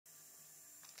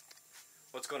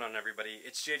What's going on, everybody?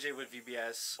 It's JJ with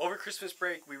VBS. Over Christmas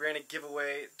break, we ran a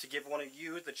giveaway to give one of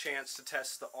you the chance to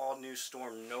test the all-new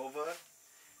Storm Nova.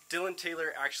 Dylan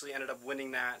Taylor actually ended up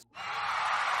winning that.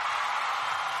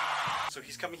 So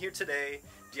he's coming here today.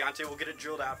 Deontay will get it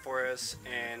drilled out for us,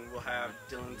 and we'll have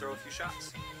Dylan throw a few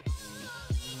shots.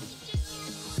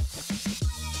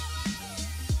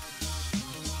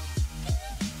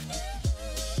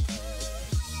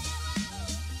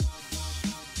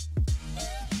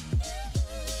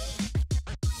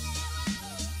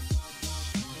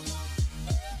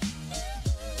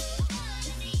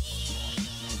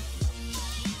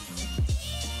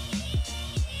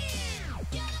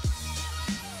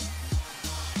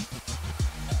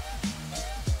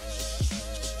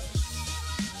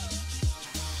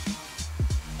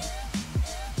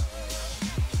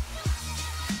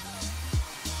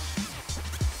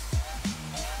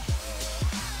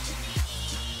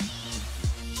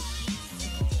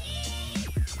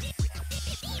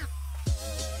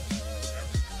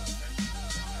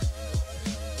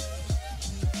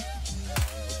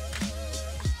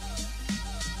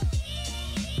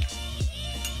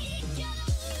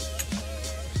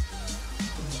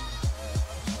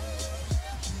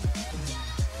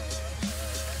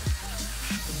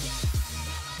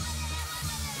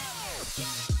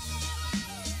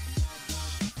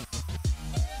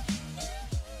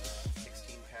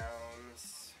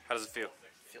 How does it feel?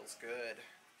 Feels good.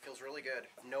 Feels really good.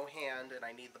 No hand, and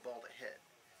I need the ball to hit.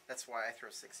 That's why I throw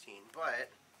 16. But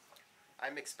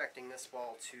I'm expecting this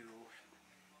ball to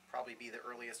probably be the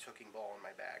earliest hooking ball in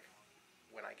my bag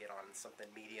when I get on something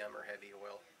medium or heavy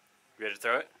oil. You ready to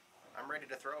throw it? I'm ready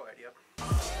to throw it, yep.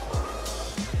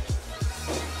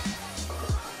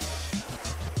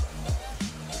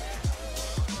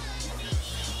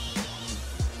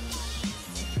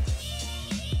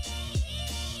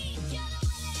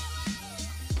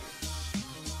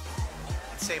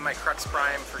 Say my Crux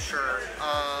Prime for sure.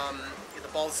 The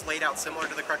ball's laid out similar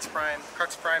to the Crux Prime.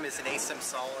 Crux Prime is an ASIM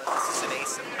solid. This is an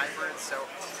ASIM hybrid, so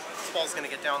this ball's going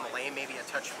to get down the lane maybe a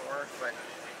touch more. But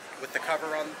with the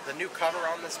cover on the new cover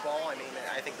on this ball, I mean,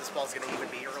 I think this ball's going to even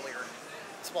be earlier.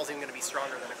 This ball's even going to be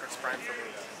stronger than a Crux Prime for me.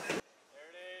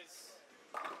 There it is.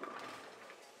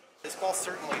 This ball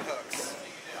certainly hooks.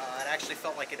 It actually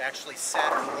felt like it actually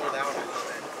sat or rolled out a little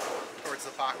bit towards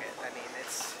the pocket. I mean,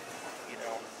 it's.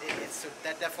 So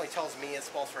that definitely tells me this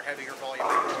ball's for heavier volume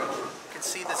oil. You can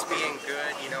see this being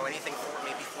good, anything for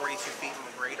maybe 42 feet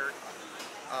and greater,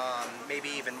 maybe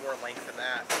even more length than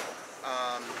that.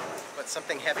 But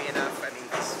something heavy enough. I mean,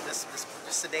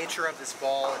 just the nature of this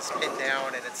ball is pinned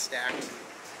down and it's stacked,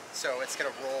 so it's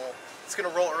gonna roll. It's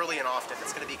gonna roll early and often.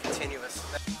 It's gonna be continuous.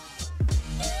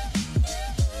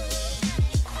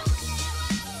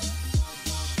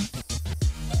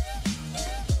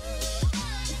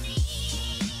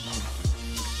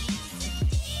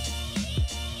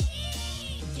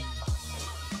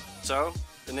 So,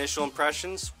 initial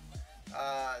impressions?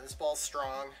 This ball's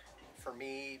strong. For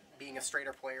me, being a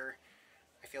straighter player,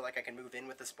 I feel like I can move in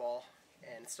with this ball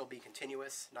and still be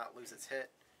continuous, not lose its hit.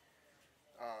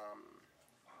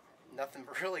 Nothing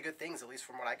but really good things, at least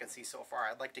from what I can see so far.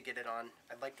 I'd like to get it on.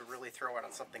 I'd like to really throw it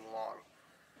on something long.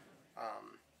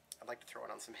 I'd like to throw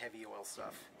it on some heavy oil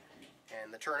stuff.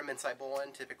 And the tournaments I bowl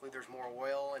in, typically there's more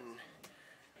oil and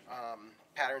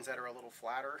patterns that are a little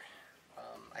flatter.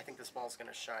 I think this ball's going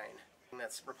to shine.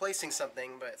 That's replacing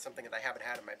something, but something that I haven't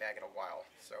had in my bag in a while.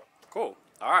 So cool.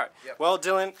 All right. Yep. Well,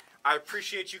 Dylan, I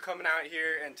appreciate you coming out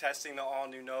here and testing the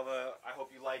all-new Nova. I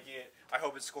hope you like it. I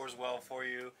hope it scores well for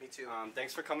you. Me too.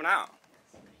 Thanks for coming out.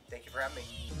 Thank you for having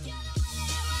me.